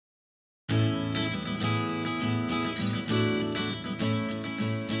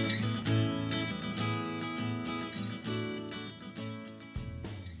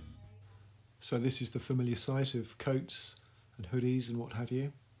So this is the familiar sight of coats and hoodies and what have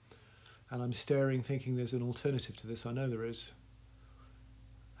you. And I'm staring thinking there's an alternative to this. I know there is.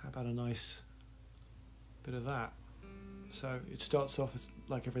 How about a nice bit of that? So it starts off as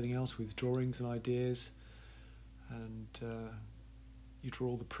like everything else with drawings and ideas, and you draw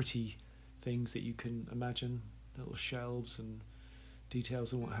all the pretty things that you can imagine, little shelves and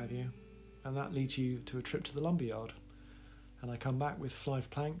details and what have you. And that leads you to a trip to the lumberyard. And I come back with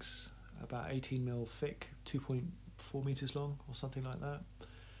 5 planks, about 18mm thick, 2.4 metres long or something like that.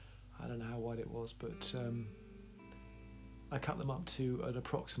 I don't know how wide it was, but I cut them up to an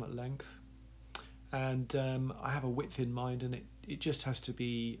approximate length. And I have a width in mind, and it just has to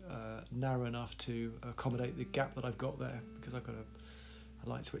be narrow enough to accommodate the gap that I've got there, because I've got a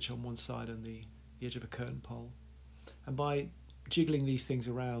light switch on one side and the edge of a curtain pole. And by jiggling these things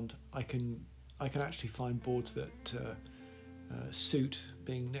around, I can actually find boards that suit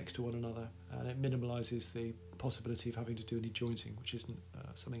being next to one another, and it minimalises the possibility of having to do any jointing, which isn't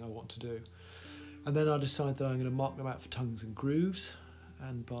something I want to do. And then I decide that I'm going to mark them out for tongues and grooves,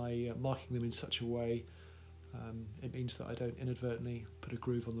 and by marking them in such a way, it means that I don't inadvertently put a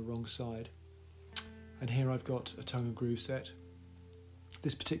groove on the wrong side. And here I've got a tongue and groove set.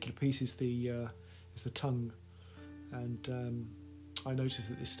 This particular piece is the tongue, and I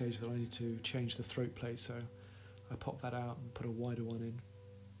noticed at this stage that I need to change the throat plate, so I pop that out and put a wider one in.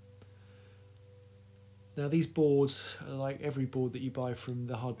 Now these boards, like every board that you buy from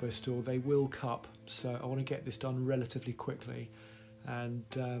the hardware store, they will cup, so I want to get this done relatively quickly, and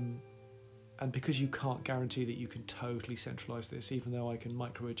because you can't guarantee that you can totally centralise this, even though I can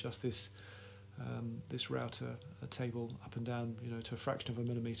micro adjust this router table up and down, to a fraction of a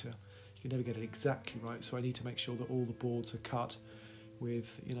millimetre, you can never get it exactly right. So I need to make sure that all the boards are cut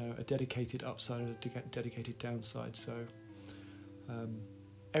with a dedicated upside and a dedicated downside. So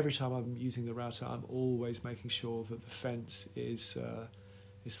every time I'm using the router, I'm always making sure that the fence is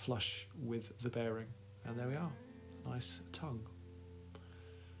flush with the bearing. And there we are, nice tongue.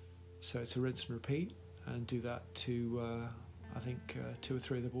 So it's a rinse and repeat, and do that to I think 2 or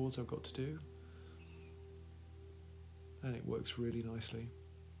 3 of the boards I've got to do, and it works really nicely.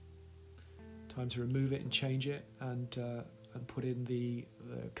 Time to remove it and change it, and put in the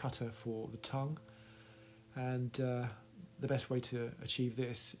cutter for the tongue. And the best way to achieve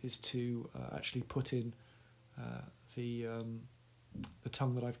this is to actually put in the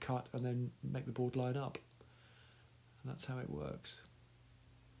tongue that I've cut, and then make the board line up, and that's how it works.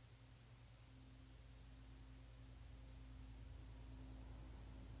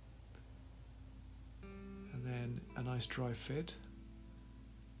 And then a nice dry fit.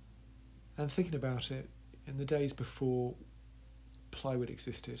 And thinking about it, in the days before plywood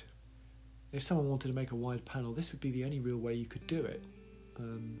existed, if someone wanted to make a wide panel, this would be the only real way you could do it.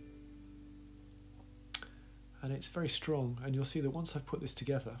 And it's very strong, and you'll see that once I've put this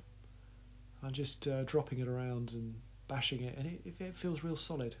together, I'm just dropping it around and bashing it, and it feels real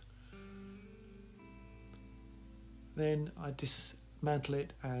solid. Then I dismantle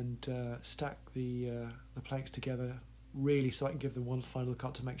it and stack the planks together really so I can give them one final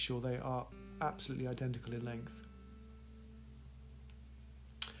cut to make sure they are absolutely identical in length.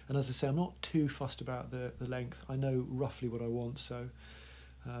 And as I say, I'm not too fussed about the length. I know roughly what I want, so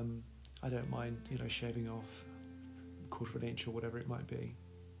I don't mind shaving off a 1/4 of an inch or whatever it might be.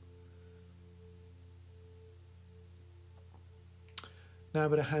 Now a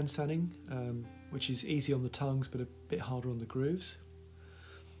bit of hand sanding, which is easy on the tongues but a bit harder on the grooves.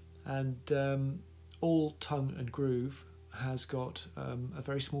 And all tongue and groove has got a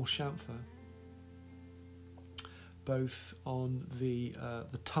very small chamfer, both on the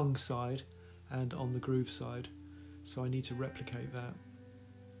tongue side and on the groove side, so I need to replicate that.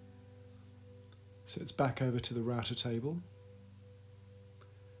 So it's back over to the router table,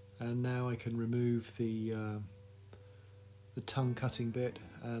 and now I can remove the tongue cutting bit,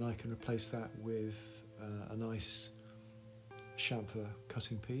 and I can replace that with a nice chamfer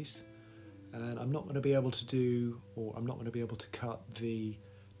cutting piece. And I'm not going to be able to do, or I'm not going to be able to cut the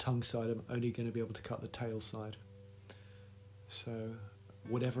tongue side, I'm only going to be able to cut the tail side. So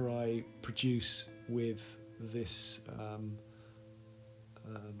whatever I produce with this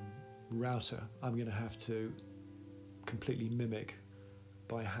router, I'm going to have to completely mimic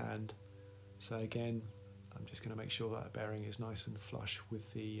by hand. So again, I'm just going to make sure that bearing is nice and flush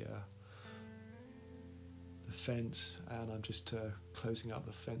with the fence, and I'm just closing up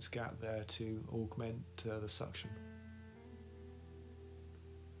the fence gap there to augment the suction,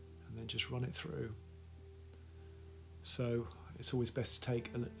 and then just run it through. So it's always best to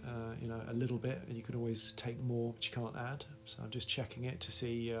take a little bit, and you can always take more, but you can't add. So I'm just checking it to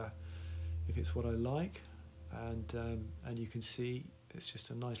see if it's what I like, and you can see it's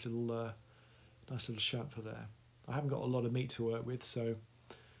just a nice little chamfer there. I haven't got a lot of meat to work with, so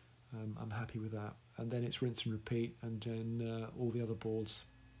I'm happy with that. And then it's rinse and repeat, and then all the other boards.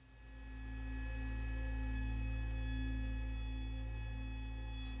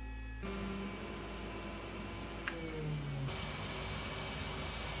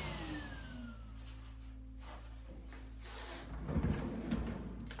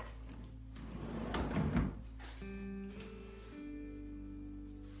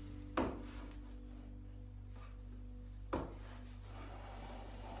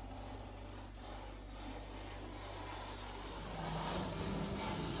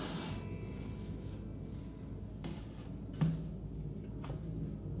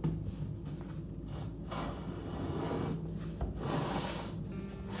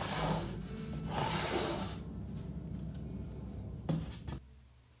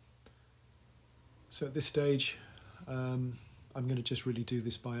 So at this stage, I'm going to just really do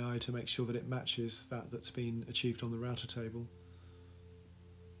this by eye to make sure that it matches that's been achieved on the router table.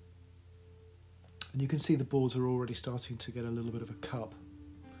 And you can see the boards are already starting to get a little bit of a cup.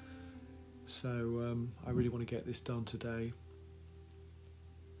 So I really want to get this done today.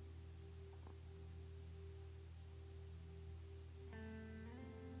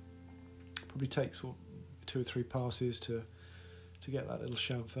 Probably takes 2 or 3 passes to get that little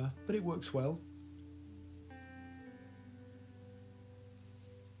chamfer, but it works well.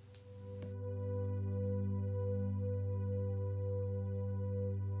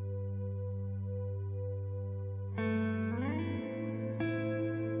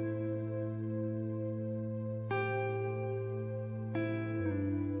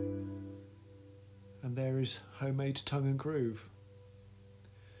 And there is homemade tongue and groove.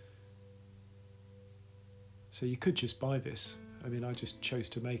 So you could just buy this. I mean, I just chose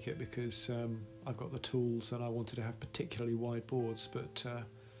to make it because I've got the tools and I wanted to have particularly wide boards, but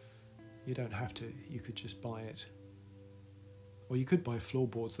you don't have to. You could just buy it. Or you could buy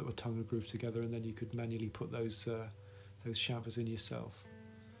floorboards that were tongue and groove together, and then you could manually put those chamfers in yourself.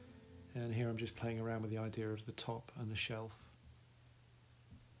 And here I'm just playing around with the idea of the top and the shelf.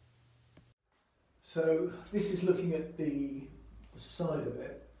 So this is looking at the side of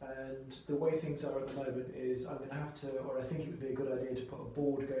it, and the way things are at the moment is I'm going to have to, or I think it would be a good idea to put a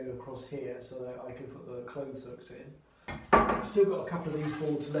board going across here so that I can put the clothes hooks in. I've still got a couple of these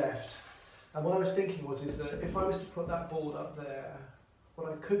boards left, and what I was thinking is that if I was to put that board up there, what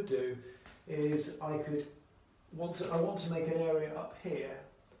I could do is I want to make an area up here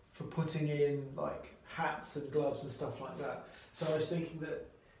for putting in like hats and gloves and stuff like that. So I was thinking that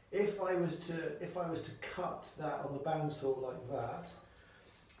if I was to cut that on the bandsaw like that,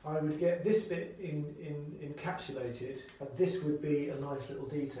 I would get this bit encapsulated, and this would be a nice little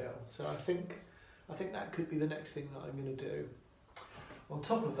detail. So I think that could be the next thing that I'm going to do. On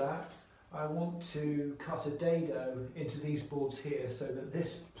top of that, I want to cut a dado into these boards here so that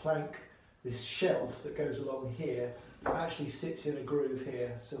this plank, this shelf that goes along here, actually sits in a groove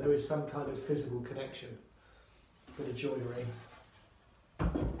here. So there is some kind of physical connection, bit of joinery.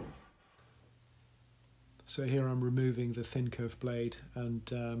 So here I'm removing the thin curved blade, and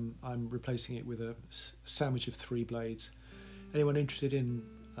I'm replacing it with a sandwich of 3 blades. Anyone interested in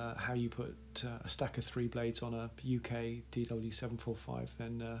how you put a stack of 3 blades on a UK DW745,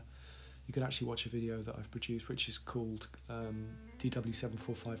 then you can actually watch a video that I've produced which is called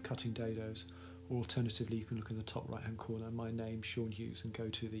DW745 Cutting Dados, or alternatively you can look in the top right hand corner, my name, Sean Hughes, and go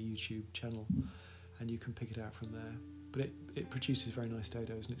to the YouTube channel and you can pick it out from there. But it produces very nice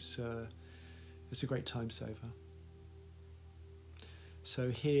dados, and it's a great time saver. So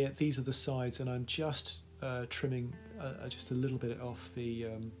here, these are the sides, and I'm just trimming just a little bit off the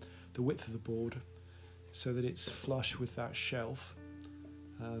width of the board so that it's flush with that shelf,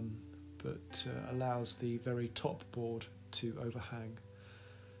 but allows the very top board to overhang.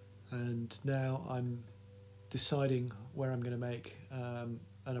 And now I'm deciding where I'm going to make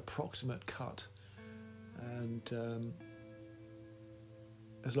an approximate cut, and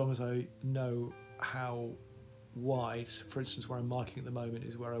as long as I know how wide, for instance where I'm marking at the moment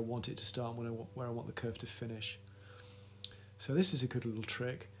is where I want it to start and where I want the curve to finish. So this is a good little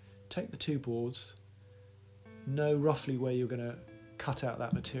trick. Take the 2 boards, know roughly where you're going to cut out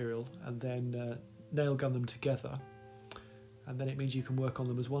that material, and then nail gun them together, and then it means you can work on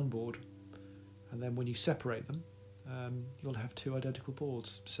them as one board, and then when you separate them you'll have 2 identical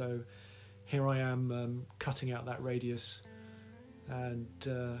boards. So here I am cutting out that radius, and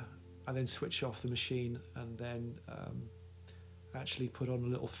I then switch off the machine and then actually put on a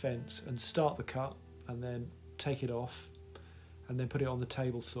little fence and start the cut, and then take it off, and then put it on the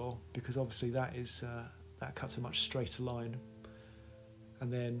table saw, because obviously that cuts a much straighter line. And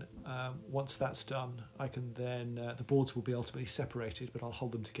then once that's done, I can then, the boards will be ultimately separated, but I'll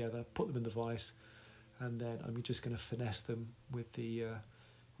hold them together, put them in the vise, and then I'm just going to finesse them with the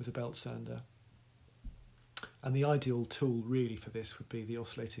belt sander. And the ideal tool really for this would be the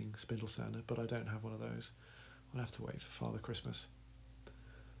oscillating spindle sander, but I don't have one of those. I'll have to wait for Father Christmas.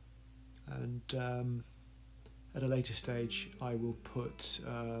 And at a later stage, I will put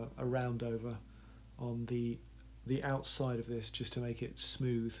a round over on the outside of this, just to make it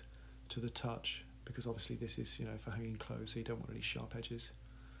smooth to the touch, because obviously this is, you know, for hanging clothes, so you don't want any sharp edges.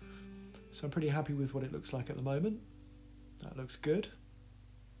 So I'm pretty happy with what it looks like at the moment. That looks good.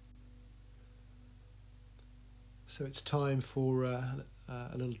 So it's time for a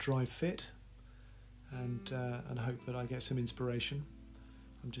little dry fit, and hope that I get some inspiration.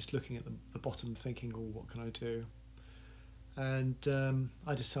 I'm just looking at the bottom thinking, oh, what can I do? And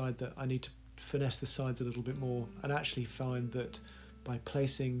I decide that I need to finesse the sides a little bit more, and actually find that by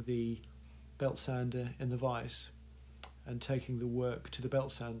placing the belt sander in the vise and taking the work to the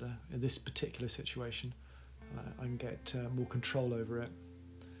belt sander in this particular situation, I can get more control over it.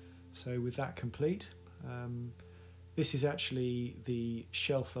 So with that complete, this is actually the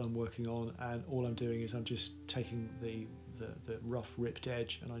shelf that I'm working on, and all I'm doing is I'm just taking the rough ripped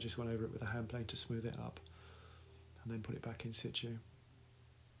edge, and I just went over it with a hand plane to smooth it up, and then put it back in situ.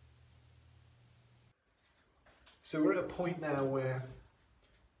 So we're at a point now where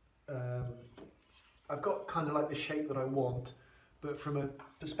I've got kind of like the shape that I want, but from a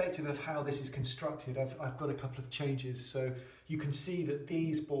perspective of how this is constructed, I've got a couple of changes. So you can see that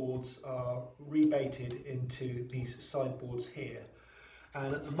these boards are rebaited into these side boards here.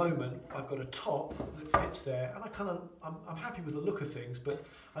 And at the moment, I've got a top that fits there, and I'm happy with the look of things, but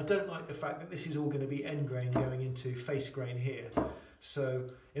I don't like the fact that this is all going to be end grain going into face grain here. So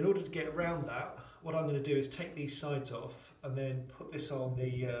in order to get around that, what I'm going to do is take these sides off and then put this on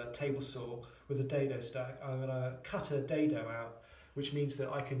the table saw with a dado stack. I'm going to cut a dado out, which means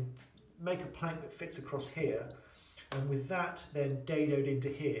that I can make a plank that fits across here, and with that then dadoed into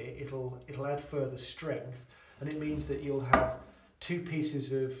here, it'll add further strength, and it means that you'll have two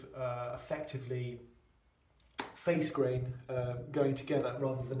pieces of effectively face grain going together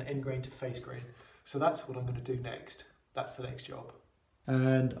rather than end grain to face grain. So that's what I'm going to do next. That's the next job.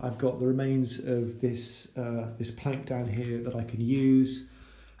 And I've got the remains of this this plank down here that I can use,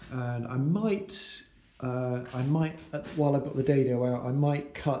 and I might while I've got the dado out, I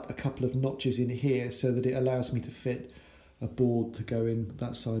might cut a couple of notches in here so that it allows me to fit a board to go in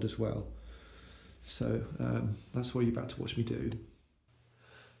that side as well. So that's what you're about to watch me do.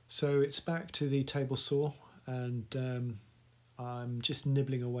 So it's back to the table saw, and I'm just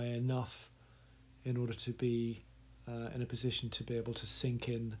nibbling away enough in order to be in a position to be able to sink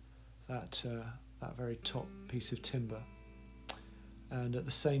in that very top piece of timber. And at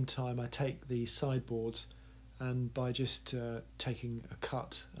the same time I take the sideboards, and by just taking a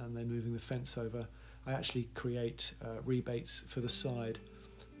cut and then moving the fence over, I actually create rebates for the side,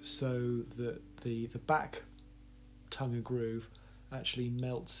 so that the back tongue and groove actually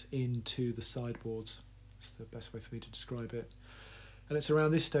melts into the sideboards. It's the best way for me to describe it. And it's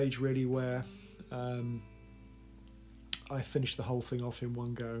around this stage really where I finish the whole thing off in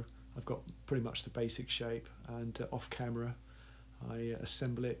one go. I've got pretty much the basic shape, and off camera I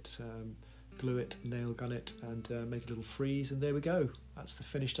assemble it, glue it, nail gun it, and make a little freeze, and there we go. That's the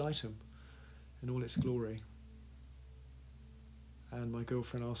finished item in all its glory. And my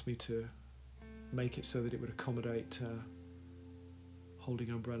girlfriend asked me to make it so that it would accommodate holding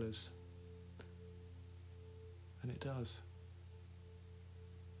umbrellas, and it does.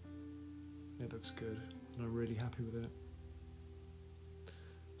 It looks good, and I'm really happy with it.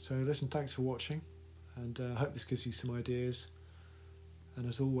 So listen, thanks for watching, and I hope this gives you some ideas. And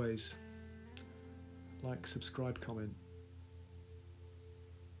as always, like, subscribe, comment.